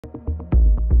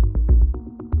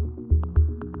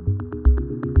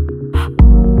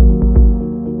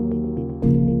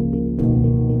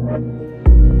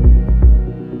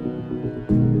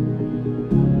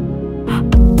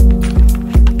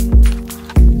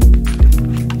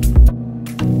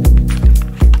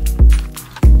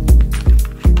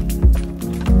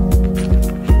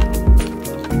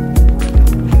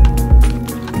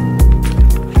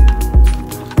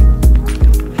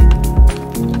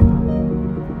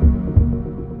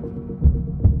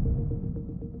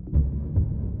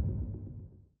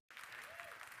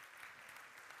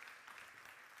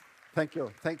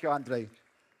Thank you, Andre.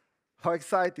 How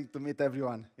exciting to meet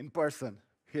everyone in person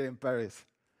here in Paris.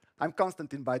 I'm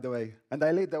Constantin, by the way, and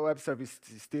I lead the web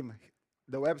services team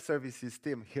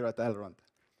here at Elrond.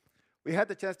 We had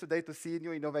the chance today to see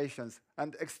new innovations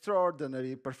and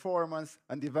extraordinary performance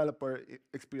and developer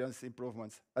experience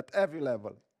improvements at every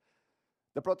level.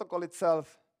 The protocol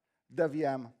itself, the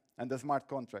VM, and the smart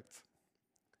contracts.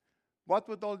 What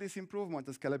would all this improvement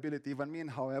and scalability even mean,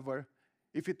 however,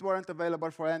 if it weren't available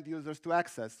for end users to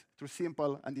access through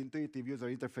simple and intuitive user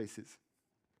interfaces?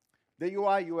 The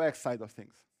UI UX side of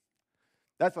things.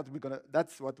 That's what we're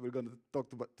going to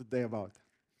talk about today about.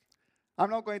 I'm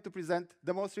now going to present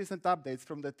the most recent updates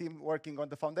from the team working on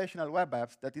the foundational web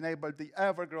apps that enable the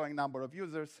ever-growing number of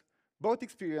users, both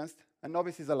experienced and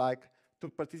novices alike, to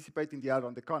participate in the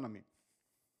Elrond economy.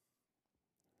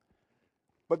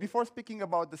 But before speaking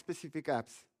about the specific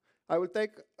apps, I will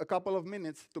take a couple of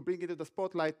minutes to bring into the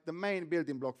spotlight the main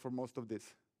building block for most of this,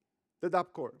 the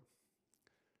dApp-core.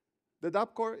 The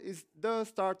dApp-core is the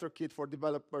starter kit for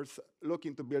developers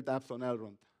looking to build apps on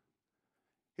Elrond.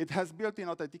 It has built-in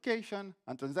authentication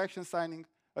and transaction signing,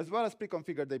 as well as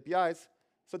pre-configured APIs,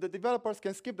 so the developers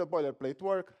can skip the boilerplate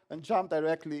work and jump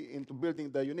directly into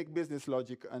building the unique business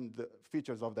logic and the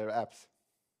features of their apps.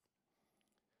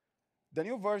 The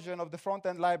new version of the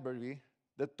front-end library,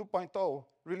 the 2.0,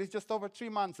 released just over 3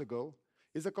 months ago,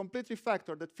 is a complete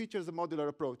refactor that features a modular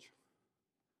approach.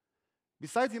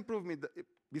 Besides improving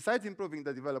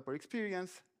the developer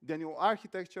experience, the new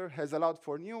architecture has allowed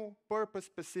for new,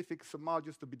 purpose-specific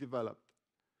submodules to be developed.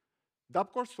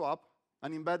 dApp-core Swap,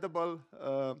 an embeddable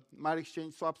Maiar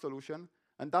exchange swap solution,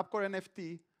 and dApp-core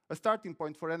NFT, a starting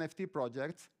point for NFT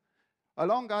projects,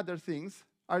 along other things,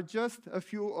 are just a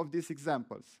few of these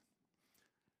examples.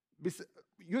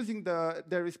 Using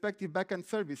their respective backend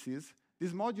services,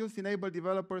 these modules enable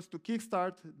developers to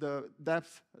kickstart the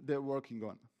dApps they're working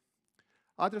on.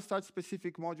 Other such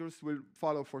specific modules will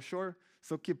follow for sure,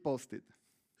 so keep posted.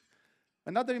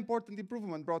 Another important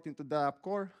improvement brought into the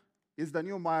dApp-core is the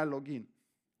new Maiar login.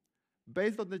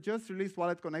 Based on the just released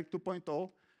Wallet Connect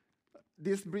 2.0,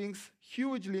 this brings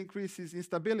hugely increases in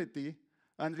stability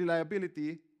and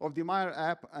reliability of the Maiar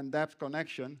app and dApps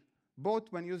connection,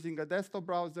 both when using a desktop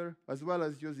browser as well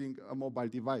as using a mobile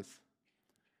device.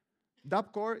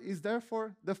 dApp-core is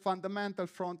therefore the fundamental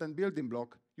front-end building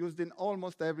block used in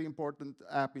almost every important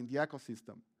app in the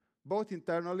ecosystem, both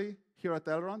internally here at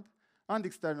Elrond and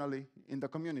externally in the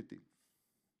community.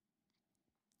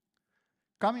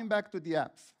 Coming back to the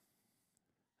apps.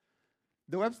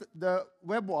 The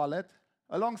web wallet,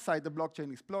 alongside the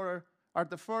blockchain explorer, are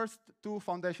the first 2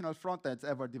 foundational frontends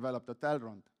ever developed at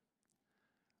Elrond.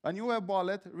 A new web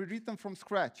wallet rewritten from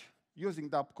scratch using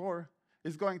dApp-core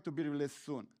is going to be released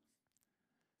soon.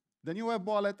 The new web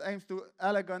wallet aims to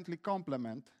elegantly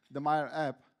complement the Maiar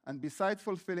app, and besides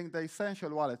fulfilling the essential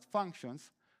wallet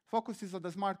functions, focuses on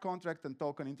the smart contract and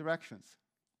token interactions.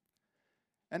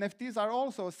 NFTs are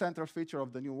also a central feature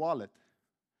of the new wallet,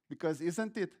 because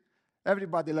isn't it?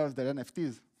 Everybody loves their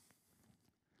NFTs.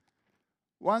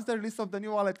 Once the release of the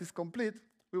new wallet is complete,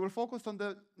 we will focus on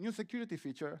the new security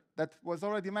feature that was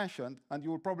already mentioned, and you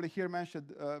will probably hear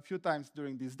mentioned a few times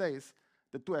during these days,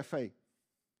 the 2FA.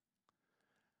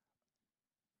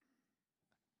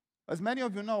 As many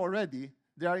of you know already,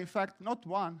 there are in fact not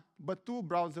 1, but 2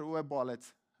 browser web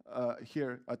wallets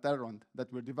here at Elrond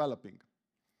that we're developing.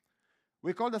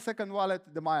 We call the second wallet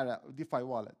the Maiar Defi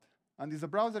wallet, and is a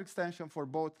browser extension for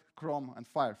both Chrome and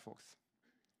Firefox.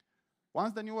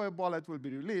 Once the new web wallet will be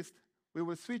released, we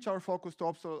will switch our focus to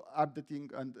also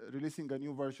updating and releasing a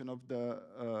new version of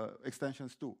the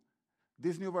extensions too.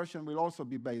 This new version will also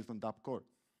be based on dApp-core.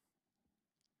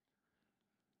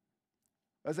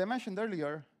 As I mentioned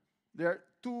earlier, there are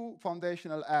 2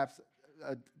 foundational apps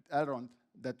at Elrond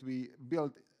that we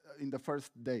built in the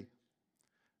first day.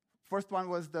 First one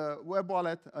was the web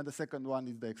wallet, and the second one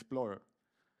is the Explorer.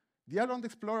 The Elrond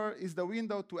Explorer is the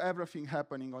window to everything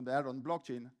happening on the Elrond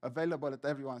blockchain, available at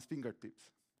everyone's fingertips.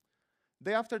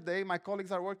 Day after day, my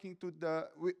colleagues are working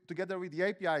together with the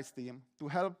APIs team to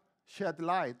help shed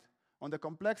light on the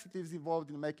complexities involved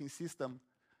in making systems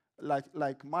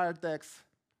like Maiar DEX,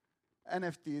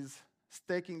 NFTs,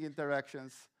 staking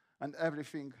interactions, and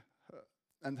everything,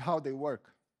 and how they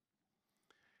work.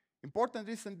 Important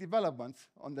recent developments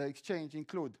on the exchange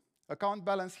include account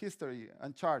balance history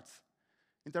and charts,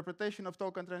 interpretation of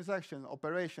token transaction,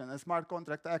 operation, and smart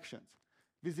contract actions,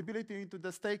 visibility into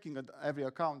the staking of every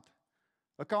account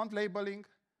labeling,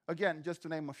 again, just to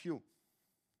name a few.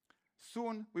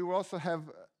 Soon, we will also have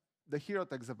the hero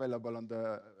tags available on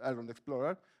the Elrond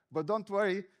Explorer, but don't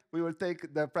worry, we will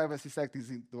take the privacy settings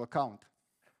into account.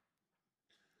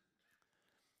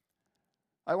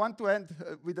 I want to end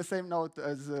with the same note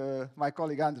as my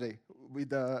colleague Andre, with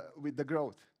the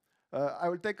growth. I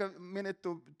will take a minute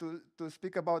to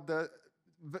speak about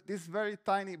this very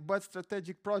tiny but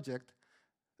strategic project,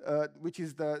 which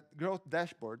is the growth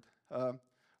dashboard.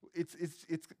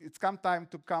 It's come time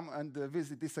to come and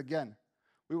visit this again.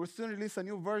 We will soon release a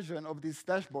new version of this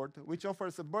dashboard, which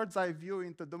offers a bird's eye view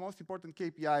into the most important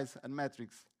KPIs and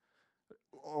metrics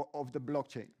of the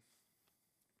blockchain.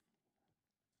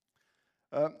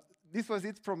 This was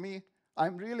it from me.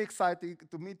 I'm really excited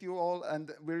to meet you all,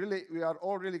 and we are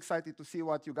all really excited to see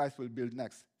what you guys will build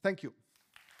next. Thank you.